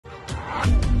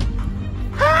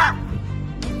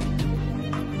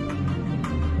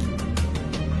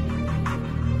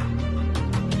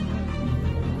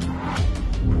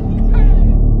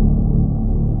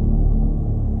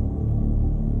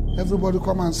Everybody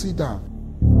come and sit down.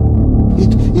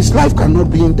 His life cannot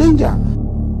be in danger.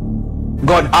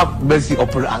 God have mercy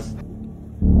upon us.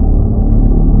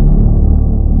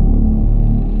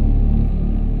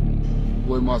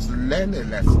 We must learn a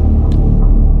lesson.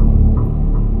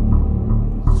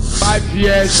 5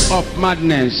 years of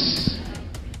madness.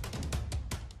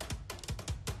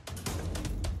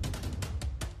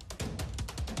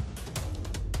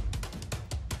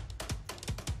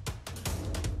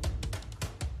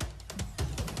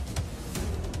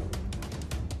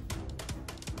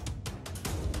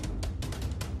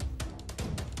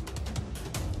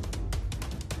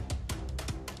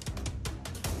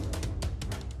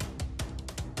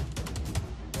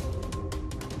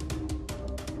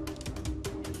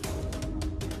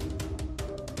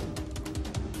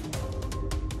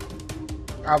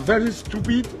 Are very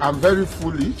stupid and very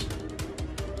foolish.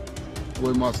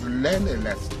 We must learn a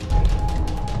lesson.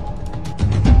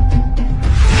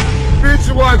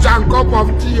 Bitch watch and cup of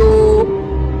tea. Oh.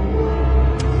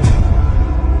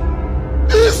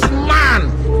 This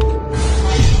man,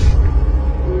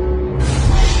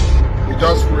 he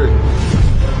just prayed.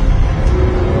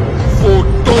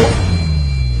 Photo.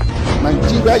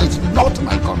 Nigeria is not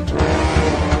my country.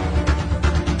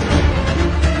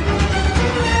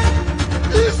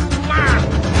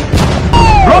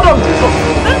 Lord of Jesus,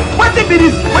 wetin be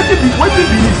this? Wetin be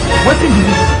this?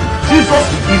 Jesus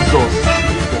gives us.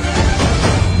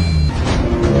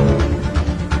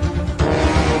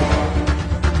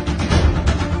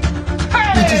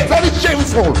 It is very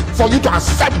shameful for you to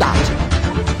accept that.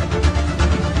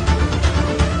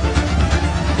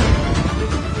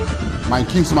 My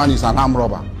kinsman is an armed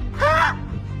robber.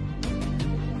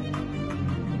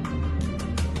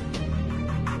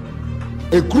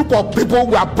 A group of people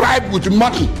were bribed with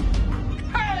money.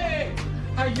 Hey!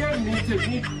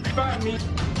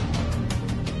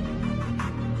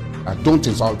 Don't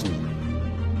insult me.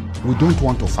 We don't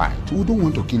want to fight. We don't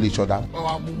want to kill each other.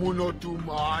 Oh, Mumu, not too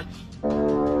much.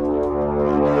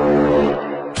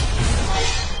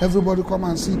 Everybody come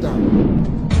and sit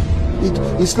down.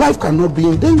 His life cannot be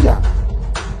in danger.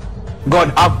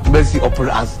 God have mercy upon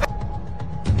us.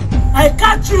 I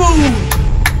catch you!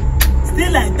 Stay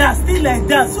like that, stay like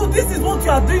that. So this is what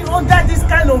you are doing under this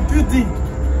kind of building.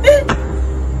 Eh?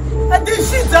 And the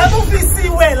shit I don't feel see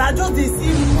well. I just see you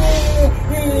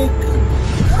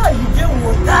get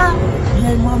water.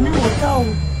 Yeah, mommy water.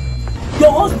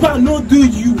 Your husband no do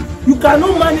you. You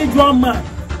cannot manage one man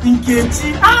in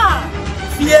Kechi.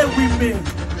 Fear women.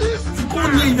 You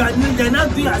come here, you're not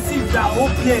doing as if you are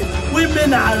hopeless.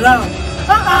 Women are around.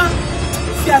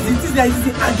 See as it is like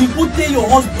this, and they go tell your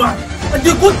husband. And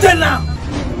they go tell her.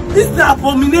 This is an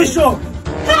abomination.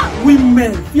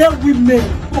 Women, fear women.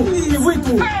 Oh, wait,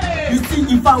 oh. You see,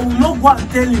 if I will not go and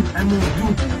tell him, I must do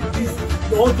this.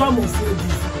 The husband must say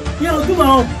this. Yeah, I'll do my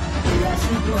own.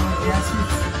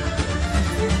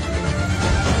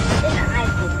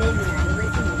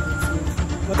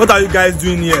 What are you guys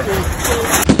doing here?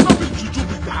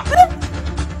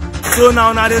 So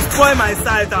now they spoil my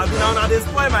sight. Now they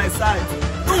spoil my sight.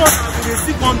 No one has been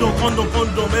see condom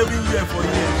everywhere for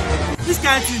years. This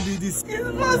kind of thing be this. He's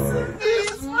forcing me.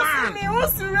 He's forcing me. He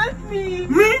wants to rape me.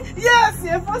 Me? Yes,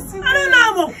 he's forcing me. I don't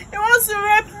know. He wants to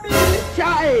rape me.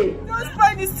 Child. Don't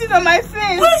spoil the skin on my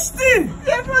face. Which thing?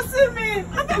 He's forcing me.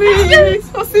 Please,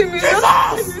 forcing me.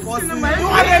 Jesus! Forcing me. I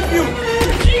rape you.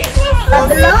 The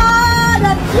blood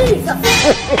of Jesus.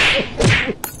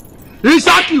 He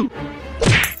shot you.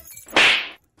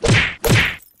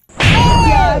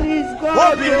 There is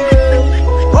God.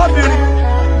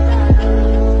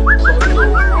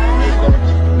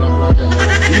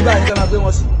 You guys gonna be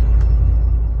watching.